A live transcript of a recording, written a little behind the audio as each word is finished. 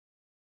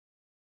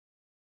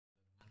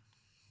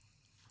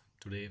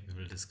Today we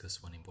will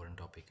discuss one important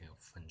topic of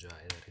fungi,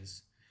 that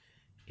is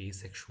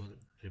asexual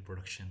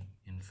reproduction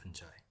in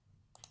fungi.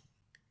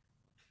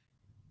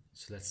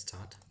 So let's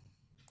start.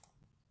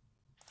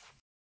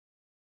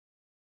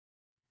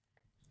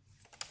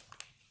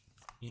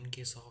 In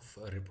case of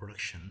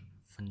reproduction,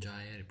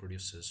 fungi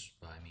reproduces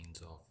by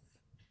means of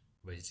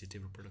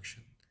vegetative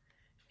reproduction,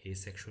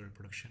 asexual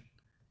reproduction,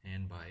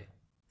 and by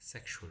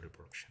sexual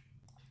reproduction.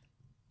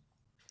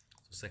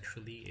 So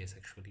sexually,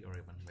 asexually, or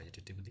even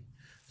vegetatively.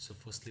 So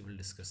firstly we'll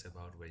discuss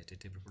about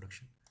vegetative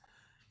reproduction.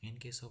 In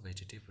case of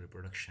vegetative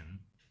reproduction,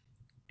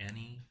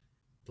 any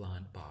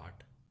plant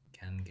part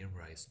can give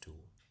rise to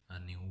a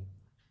new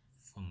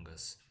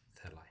fungus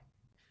thalli.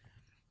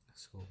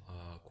 So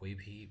कोई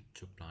भी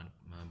जो plant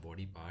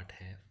body part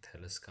है,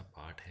 thallus का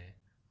part है,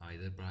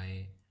 either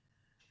by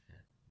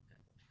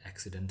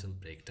accidental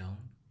breakdown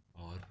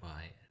or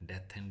by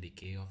death and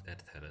decay of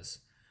that thallus,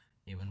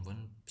 even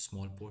one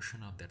small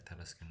portion of that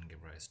thallus can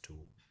give rise to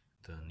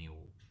the new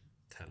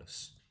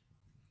thallus.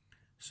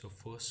 So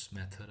first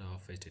method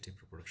of vegetative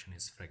reproduction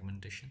is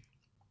fragmentation.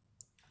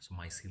 So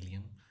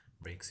mycelium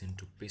breaks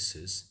into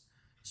pieces,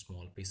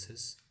 small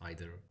pieces,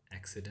 either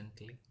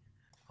accidentally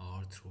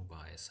और through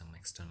by some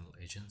external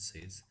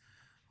agencies,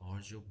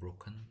 और जो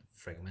broken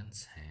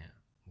fragments हैं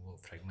वो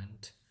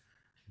fragment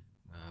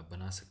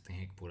बना सकते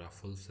हैं एक पूरा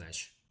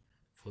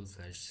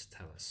full-fledged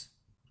thallus.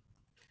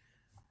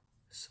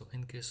 So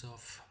in case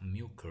of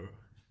mucor,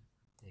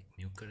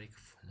 एक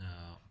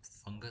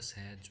fungus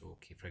है जो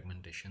कि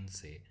fragmentation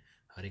से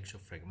हर एक जो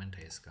fragment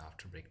है इसका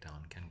after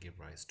breakdown can give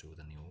rise to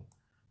the new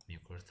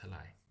mucor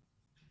thalli.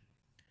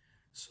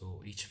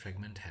 So each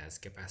fragment has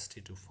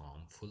capacity to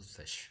form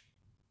full-fledged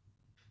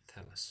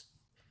thallus.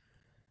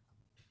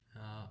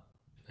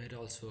 It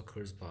also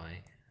occurs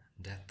by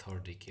death or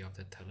decay of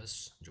the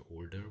thallus. जो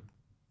older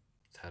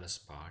thallus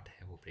part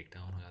है वो break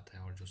down हो जाता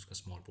है और जो उसका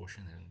small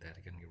portion है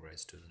that can give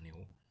rise to the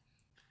new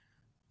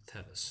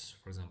thallus.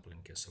 For example,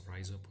 in case of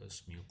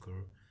Rhizopus,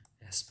 Mucor,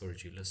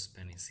 Aspergillus,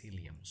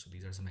 Penicillium. So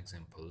these are some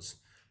examples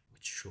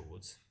which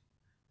shows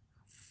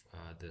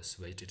this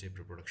vegetative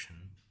reproduction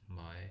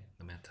by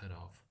the method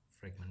of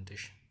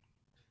fragmentation.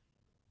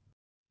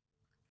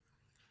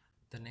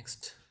 The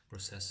next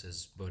process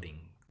is budding.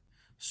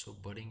 So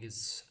budding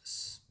is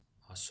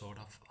a sort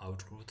of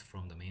outgrowth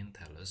from the main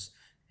thallus,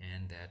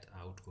 and that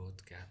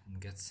outgrowth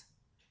gets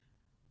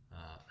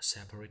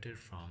separated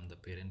from the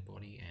parent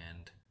body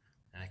and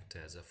act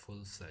as a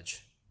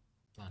full-fledged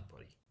plant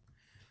body.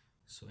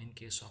 So in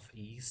case of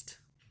yeast,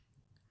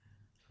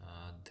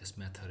 this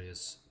method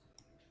is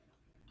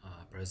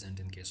present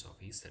in case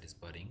of yeast, that is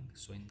budding.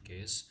 So in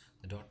case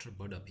the daughter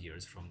bud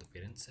appears from the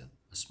parent cell,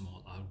 a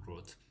small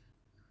outgrowth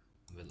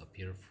will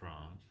appear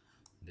from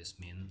this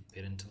main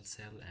parental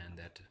cell, and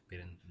that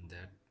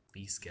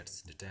piece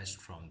gets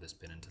detached from this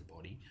parental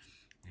body,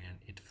 and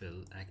it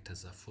will act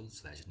as a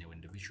full-fledged new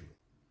individual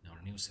or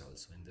new cell.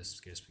 So in this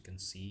case we can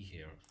see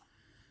here,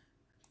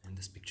 in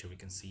this picture we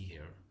can see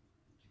here.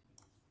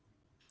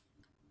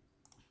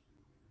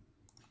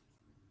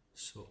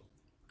 So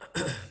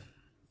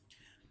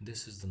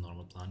this is the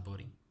normal plant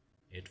body.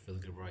 It will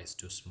give rise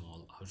to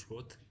small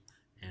outgrowth,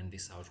 and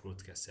this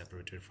outgrowth gets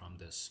separated from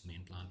this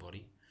main plant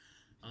body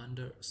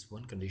under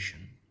one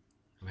condition: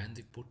 when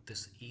they put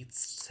this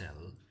yeast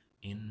cell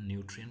in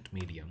nutrient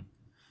medium,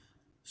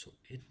 so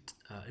it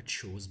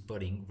shows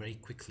budding very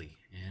quickly,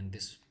 and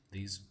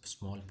these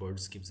small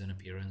buds gives an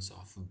appearance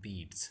of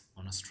beads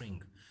on a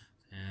string,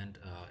 and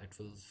it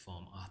will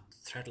form a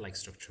thread-like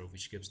structure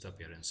which gives the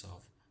appearance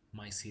of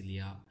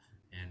mycelia,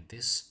 and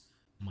this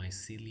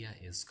mycelia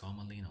is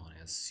commonly known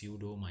as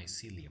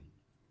pseudomycelium,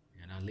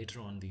 and later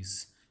on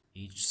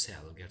each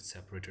cell gets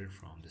separated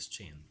from this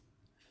chain.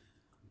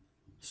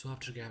 So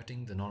after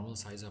getting the normal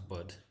size of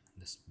bud,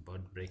 this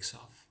bud breaks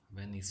off.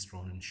 When it's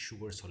thrown in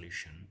sugar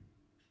solution,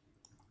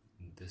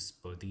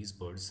 these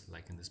buds,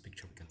 like in this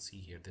picture we can see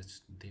here,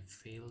 they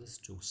fails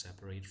to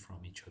separate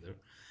from each other,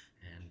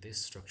 and this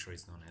structure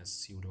is known as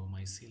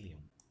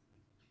pseudomycelium.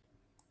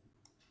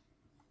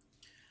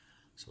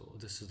 So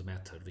this is the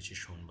method which is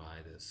shown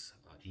by this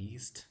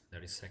yeast,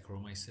 that is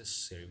Saccharomyces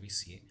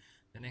cerevisiae.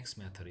 The next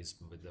method is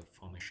with the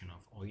formation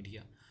of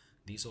Oidia.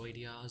 These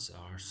Oidias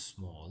are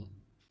small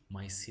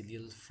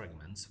mycelial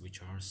fragments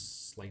which are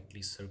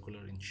slightly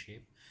circular in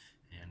shape,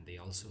 and they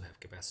also have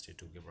capacity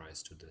to give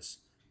rise to this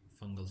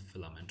fungal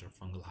filament or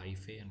fungal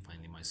hyphae, and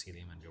finally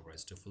mycelium, and give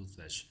rise to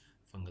full-fledged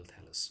fungal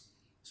thallus.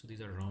 So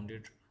these are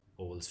rounded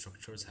oval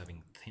structures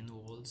having thin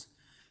walls,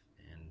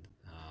 and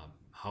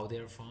how they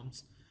are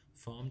formed.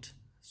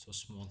 So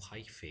small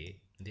hyphae,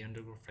 they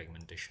undergo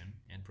fragmentation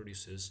and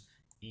produces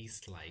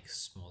yeast-like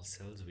small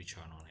cells which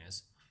are known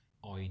as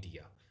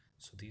Oidia.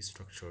 So these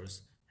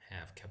structures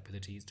have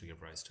capabilities to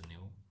give rise to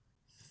new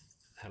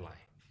thalli.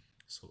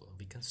 So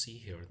we can see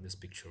here in this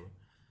picture,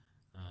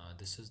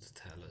 this is the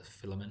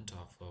filament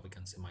of we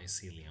can say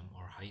mycelium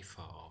or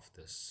hypha of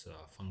this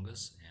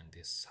fungus, and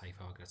this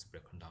hypha gets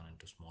broken down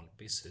into small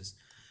pieces,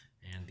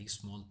 and these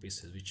small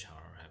pieces which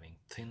are having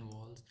thin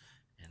walls,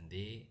 and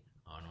they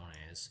are known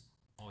as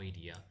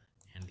Oidia,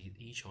 and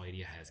each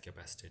Oidia has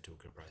capacity to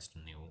give rise to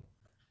new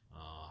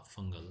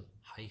fungal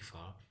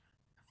hypha.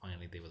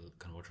 Finally, they will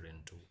convert it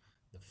into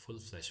the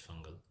full-fledged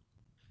fungal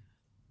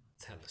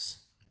thallus,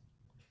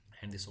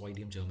 and this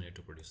Oidium germinate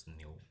to produce the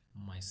new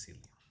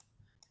mycelium,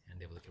 and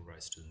they will give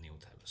rise to the new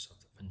thallus of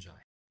the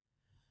fungi.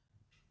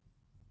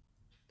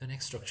 The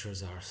next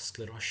structures are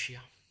Sclerotia.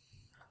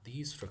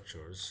 These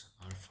structures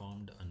are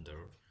formed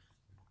under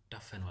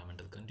tough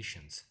environmental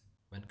conditions.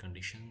 When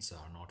conditions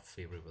are not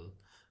favorable,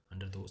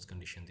 under those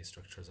conditions these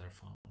structures are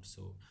formed.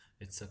 So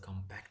it's a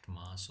compact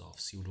mass of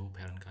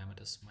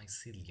pseudoparenchymatous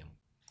mycelium.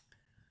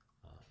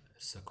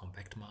 It's a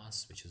compact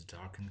mass which is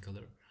dark in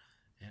color,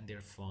 and they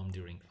are formed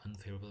during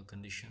unfavorable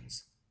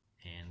conditions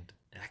and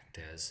act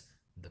as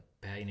the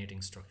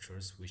perennating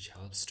structures, which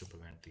helps to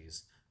prevent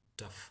these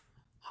tough,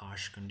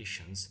 harsh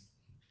conditions.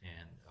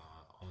 And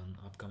on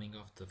upcoming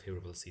of the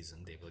favorable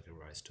season, they will give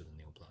rise to the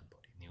new plant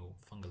body, new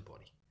fungal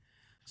body.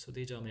 So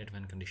they germinate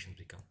when conditions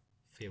become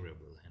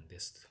favorable, and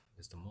this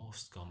is the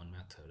most common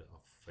method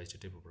of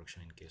vegetative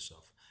reproduction in case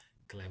of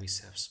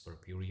Claviceps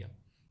purpurea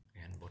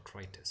and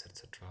botrytis,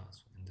 etc.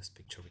 So in this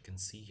picture we can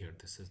see here,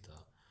 this is the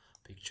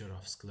picture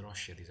of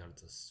Sclerotia. These are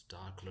the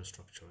dark color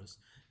structures,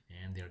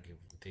 and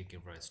they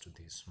give rise to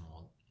these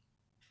small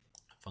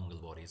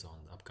fungal bodies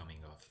on the upcoming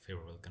of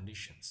favorable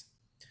conditions.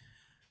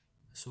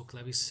 So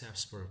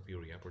Claviceps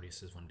purpurea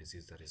produces one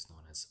disease that is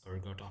known as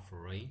ergot of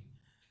Rye.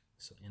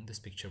 So in this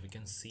picture we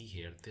can see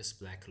here, this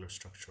black color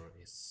structure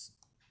is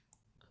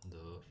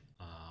the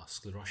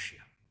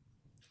Sclerotia,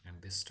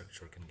 and this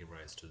structure can give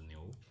rise to the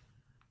new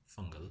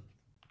fungal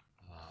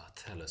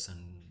thallus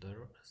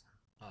under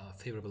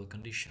favorable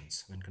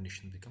conditions, when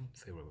conditions become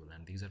favorable,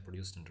 and these are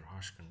produced under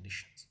harsh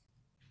conditions.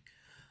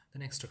 The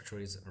next structure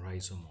is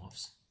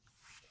rhizomorphs.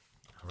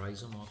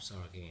 Rhizomorphs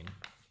are again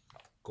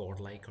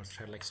cord-like or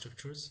thread-like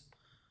structures,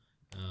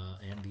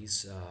 and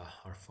these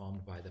are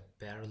formed by the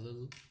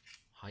parallel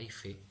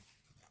hyphae,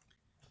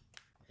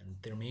 and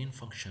their main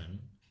function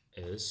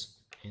is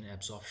in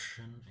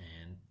absorption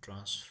and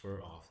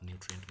transfer of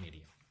nutrient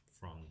media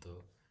from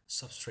the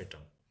substratum.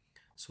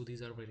 So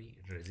these are very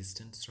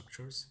resistant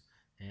structures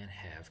and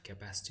have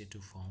capacity to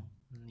form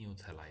new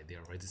thalli. They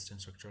are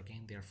resistant structure.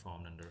 Again, they are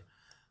formed under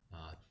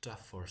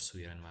tough or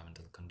severe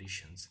environmental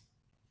conditions,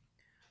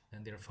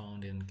 and they are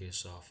found in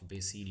case of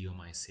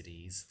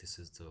Basidiomycetes. This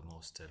is the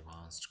most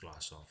advanced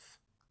class of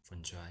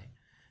fungi,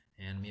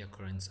 and may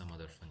occur in some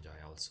other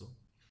fungi also.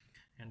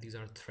 And these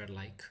are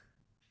thread-like,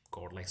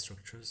 cord-like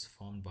structures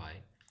formed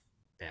by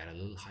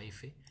parallel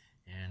hyphae,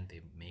 and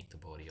they make the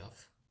body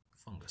of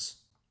fungus.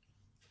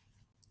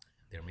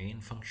 Their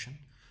main function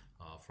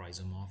of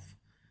rhizomorph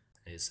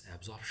is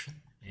absorption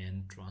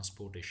and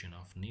transportation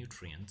of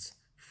nutrients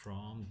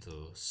from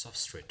the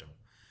substratum.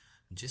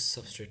 जिस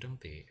substratum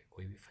पे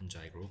कोई भी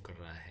fungi grow कर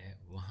रहा है,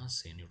 वहाँ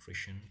से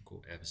nutrition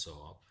को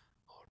absorb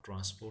और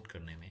transport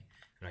करने में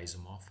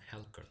rhizomorph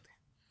help करते हैं.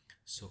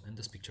 So in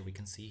this picture we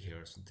can see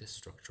here, so this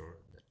structure,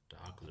 the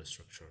dark color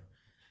structure,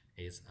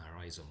 is a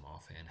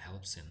rhizomorph and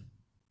helps in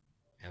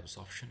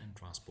absorption and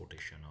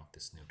transportation of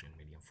this nutrient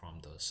medium from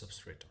the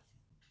substratum.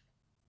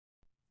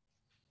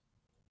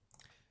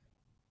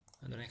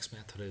 And the next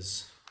method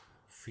is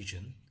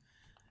fission.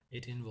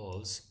 It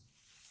involves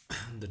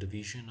the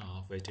division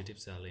of vegetative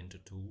cell into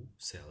two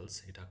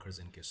cells. It occurs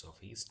in case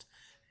of yeast,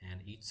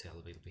 and each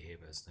cell will behave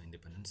as the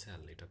independent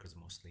cell. It occurs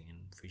mostly in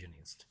fission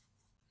yeast.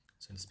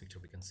 So in this picture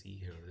we can see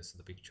here, this is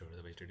the picture,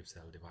 the vegetative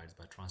cell divides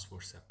by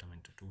transverse septum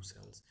into two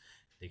cells.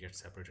 They get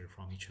separated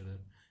from each other,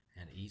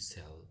 and each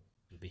cell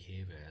will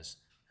behave as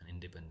an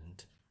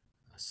independent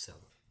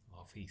cell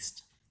of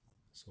yeast.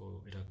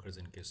 So it occurs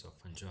in case of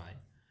fungi,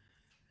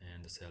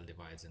 and the cell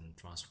divides in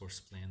transverse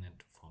plane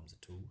and forms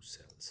the two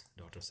cells,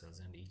 daughter cells,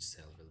 and each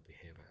cell will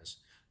behave as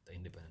the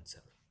independent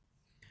cell.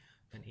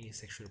 Then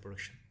asexual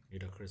reproduction.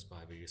 It occurs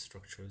by various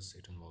structures.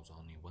 It involves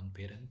only one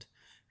parent,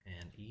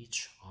 and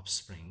each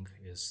offspring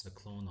is the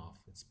clone of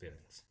its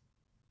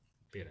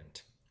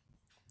parent.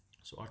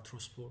 So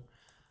arthrospore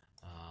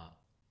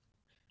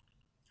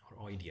or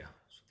Oidia.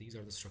 So these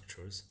are the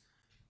structures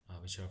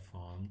which are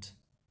formed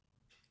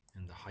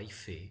in the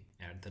hyphae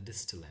at the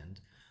distal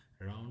end,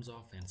 rounds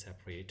off and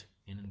separate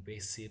in a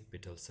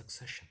basipetal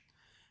succession.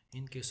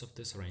 In case of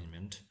this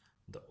arrangement,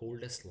 the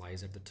oldest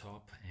lies at the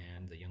top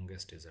and the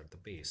youngest is at the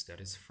base, that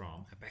is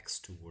from apex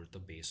toward the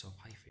base of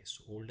hyphae.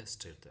 So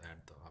oldest is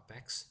at the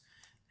apex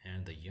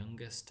and the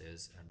youngest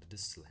is at the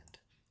distal end.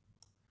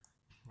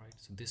 Right,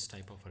 so this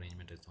type of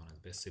arrangement is known as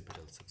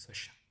basipetal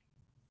succession.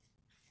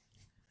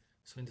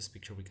 So in this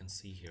picture we can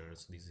see here,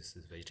 so this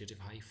is vegetative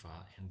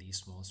hypha, and these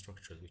small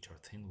structures which are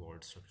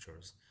thin-walled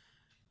structures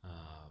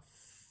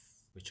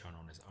which are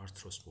known as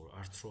arthrospore.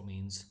 Arthro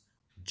means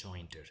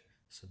jointed,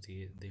 so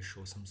they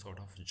show some sort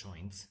of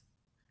joints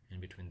in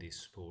between these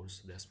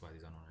spores. That's why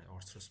these are known as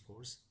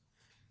arthrospores,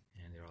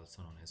 and they're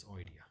also known as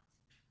Oidia.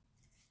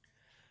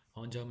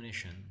 On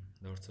germination,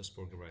 the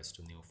arthrospore gives rise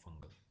to new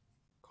fungal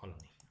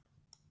colony.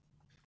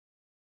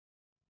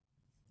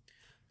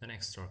 The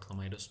next are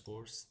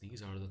chlamydospores.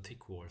 These are the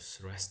thick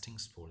walls resting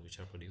spores which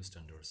are produced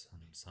under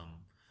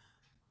some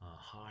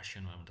harsh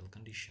environmental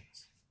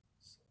conditions.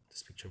 So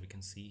this picture we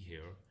can see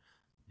here,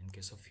 in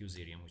case of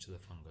Fusarium, which is a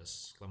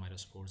fungus,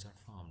 chlamydospores are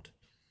formed.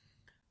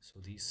 So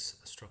these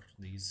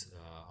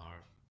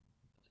are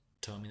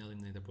terminal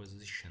in the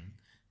position,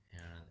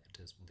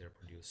 and they're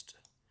produced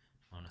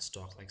on a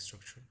stalk-like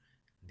structure.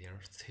 They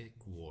are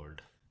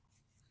thick-walled.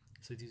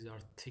 So these are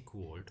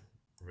thick-walled,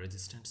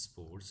 resistant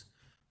spores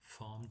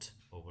formed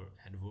over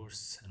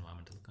adverse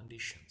environmental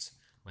conditions.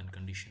 When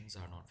conditions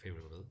are not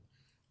favorable,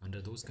 under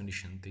those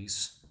conditions,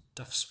 these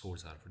tough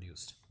spores are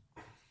produced.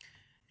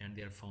 And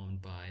they are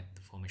formed by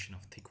the formation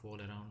of thick wall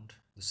around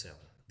the cell.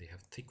 They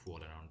have thick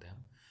wall around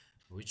them,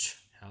 which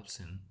helps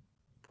in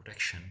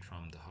protection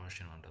from the harsh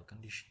environmental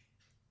condition.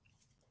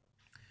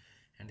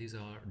 And these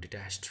are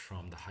detached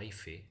from the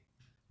hyphae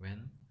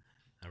when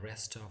the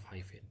rest of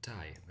hyphae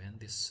die. When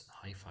this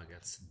hypha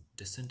gets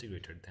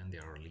disintegrated, then they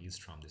are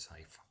released from this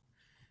hypha.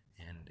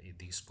 And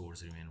these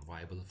spores remain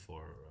viable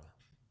for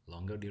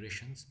longer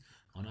durations.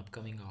 On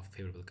upcoming of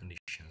favorable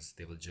conditions,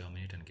 they will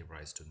germinate and give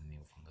rise to the new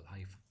fungal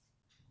hypha.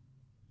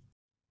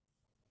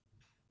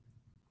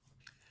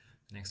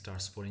 Next are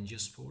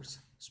sporangiospores.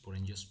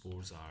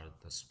 Sporangiospores are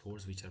the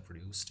spores which are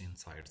produced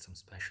inside some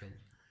special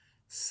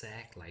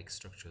sac-like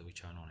structure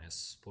which are known as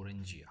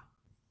sporangia.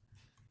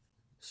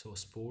 So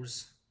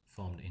spores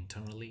formed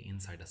internally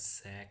inside a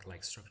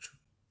sac-like structure,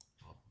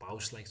 a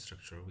pouch-like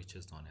structure, which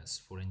is known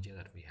as sporangia,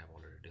 that we have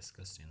already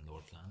discussed in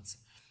lower plants.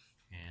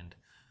 And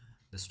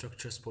the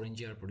structure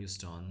sporangia are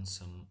produced on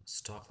some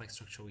stalk-like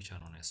structure which are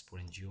known as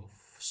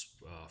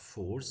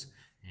sporangiophores,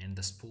 and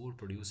the spore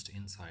produced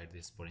inside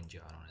this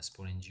sporangia are known as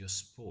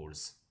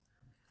sporangiospores.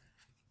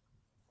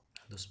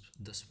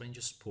 The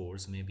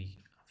sporangiospores may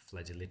be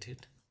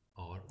flagellated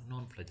or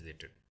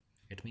non-flagellated.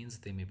 It means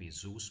they may be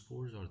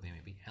zoospores or they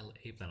may be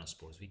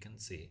aplanospores. We can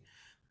say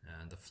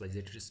the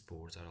flagellated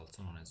spores are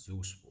also known as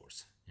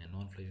zoospores, and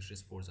non-flagellated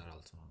spores are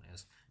also known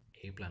as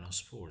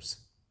aplanospores.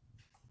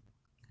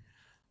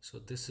 So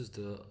this is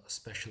the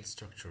special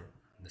structure,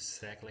 the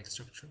sac-like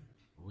structure,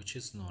 which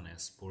is known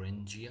as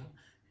sporangia,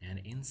 and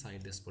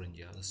inside the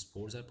sporangia the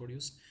spores are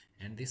produced,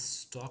 and this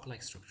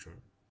stalk-like structure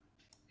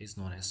is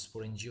known as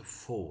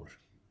sporangiophore.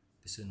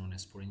 This is known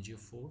as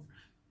sporangiophore,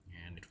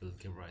 and it will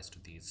give rise to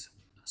these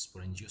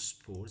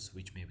sporangiospores,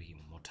 which may be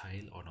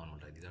motile or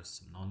non-motile. These are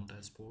some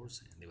non-motile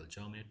spores, and they will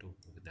germinate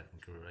that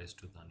will give rise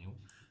to the new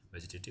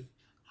vegetative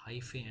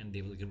hyphae, and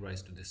they will give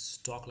rise to this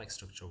stalk-like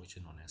structure which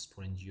is known as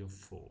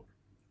sporangiophore.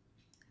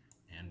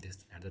 And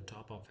this at the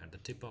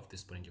tip of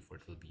this sporangiophore,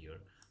 it will be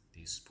here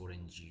these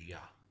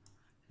sporangia,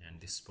 and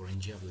this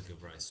sporangia will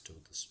give rise to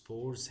the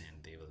spores,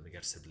 and they will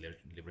get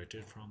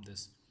liberated from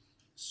this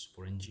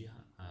sporangia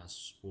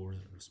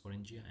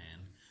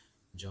and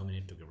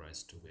germinate to give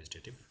rise to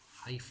vegetative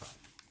hypha.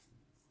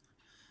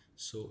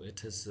 So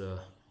it is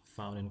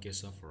found in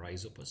case of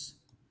Rhizopus.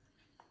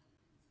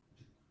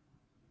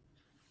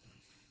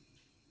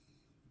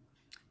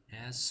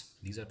 As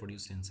these are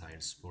produced inside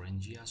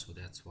sporangia, so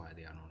that's why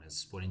they are known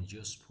as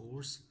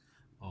sporangiospores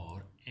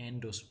or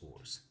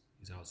endospores.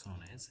 These are also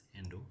known as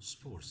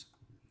endospores.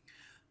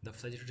 The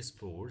flagellated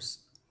spores,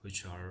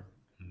 which are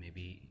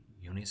maybe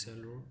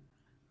unicellular,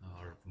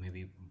 or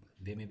maybe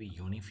they may be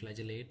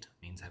uniflagellate,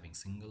 means having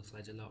single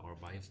flagella, or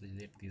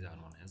biflagellate. These are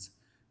known as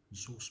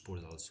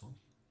zoospores also,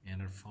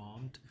 and are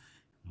formed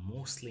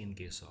mostly in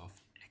case of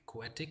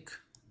aquatic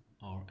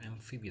or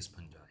amphibious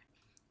fungi.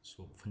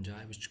 So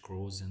fungi which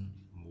grows in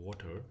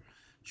water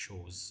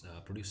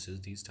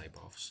produces these type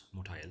of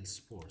motile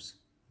spores.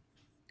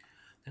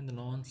 Then the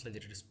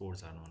non-flagellated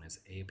spores are known as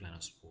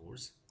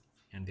aplanospores,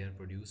 and they are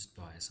produced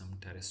by some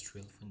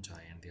terrestrial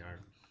fungi, and they are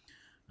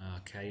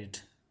carried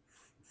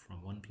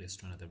from one place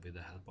to another with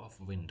the help of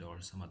wind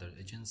or some other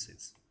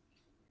agencies.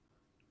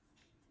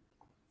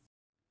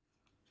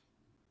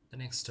 The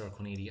next are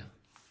conidia.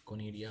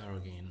 Conidia are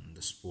again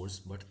the spores,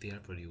 but they are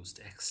produced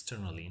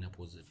externally in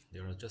opposite. They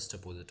are just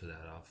opposite to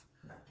that of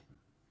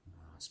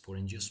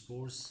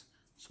sporangiospores.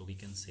 So we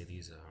can say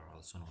these are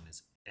also known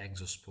as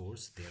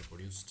exospores. They are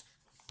produced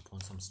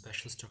upon some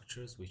special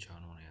structures which are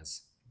known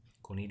as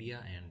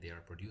conidia, and they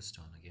are produced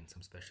on again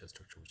some special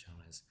structure which are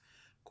known as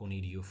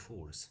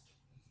conidiophores.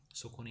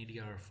 So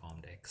conidia are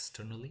formed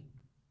externally,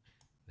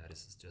 that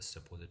is just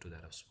opposite to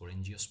that of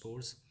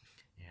sporangiospores,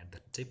 at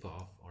the tip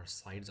of or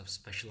sides of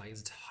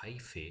specialized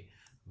hyphae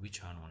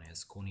which are known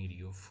as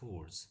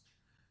conidiophores.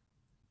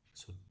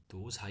 So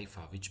those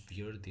hypha which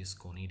bear these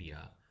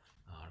conidia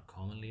are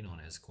commonly known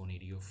as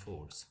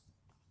conidiophores.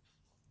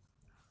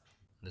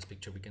 This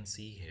picture we can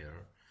see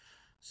here,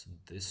 so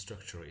this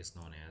structure is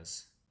known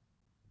as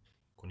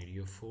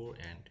conidiophore,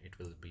 and it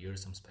will bear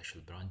some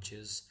special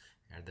branches.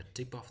 At the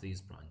tip of these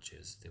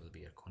branches there will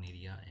be a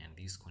conidia, and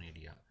these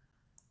conidia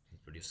will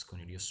produce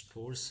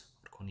conidiospores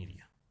or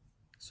conidia.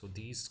 So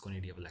these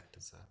conidia will act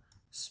as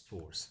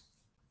spores.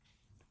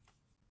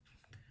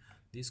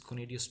 These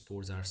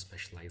conidiospores are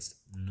specialized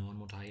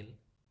non-motile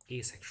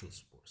asexual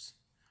spores.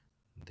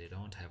 They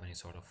don't have any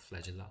sort of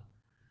flagella,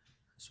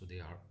 so they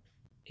are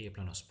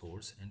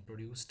aplanospores and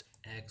produced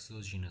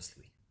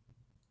exogenously,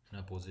 in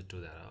opposite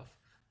to that of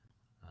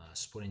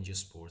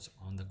sporangiospores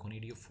on the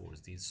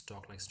conidiophores, these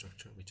stalk-like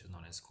structure which is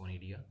known as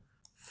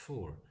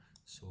conidiophore.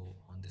 So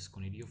on this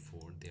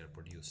conidiophore, they are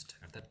produced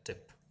at the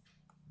tip.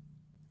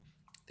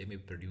 They may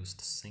be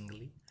produced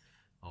singly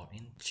or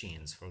in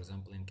chains, for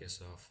example in case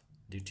of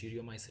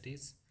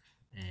deuteriomycetes,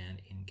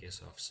 and in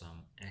case of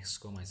some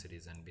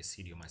excomycetes and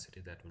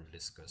basidiomycetes that we'll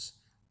discuss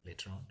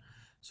later on.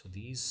 So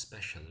these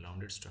special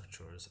rounded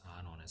structures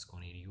are known as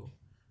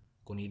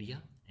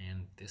conidia,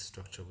 and this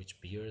structure which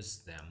bears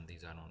them,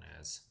 these are known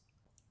as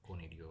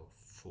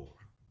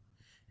conidiophore,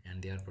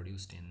 and they are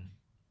produced in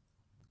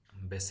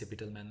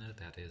basipital manner,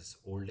 that is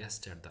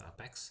oldest at the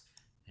apex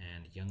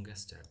and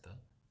youngest at the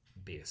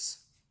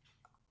base.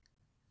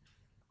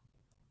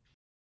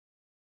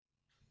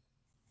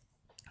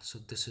 So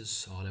this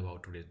is all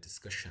about today's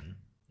discussion.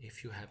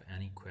 If you have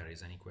any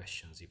queries, any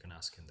questions, you can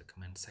ask in the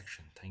comment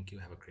section. Thank you.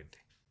 Have a great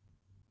day.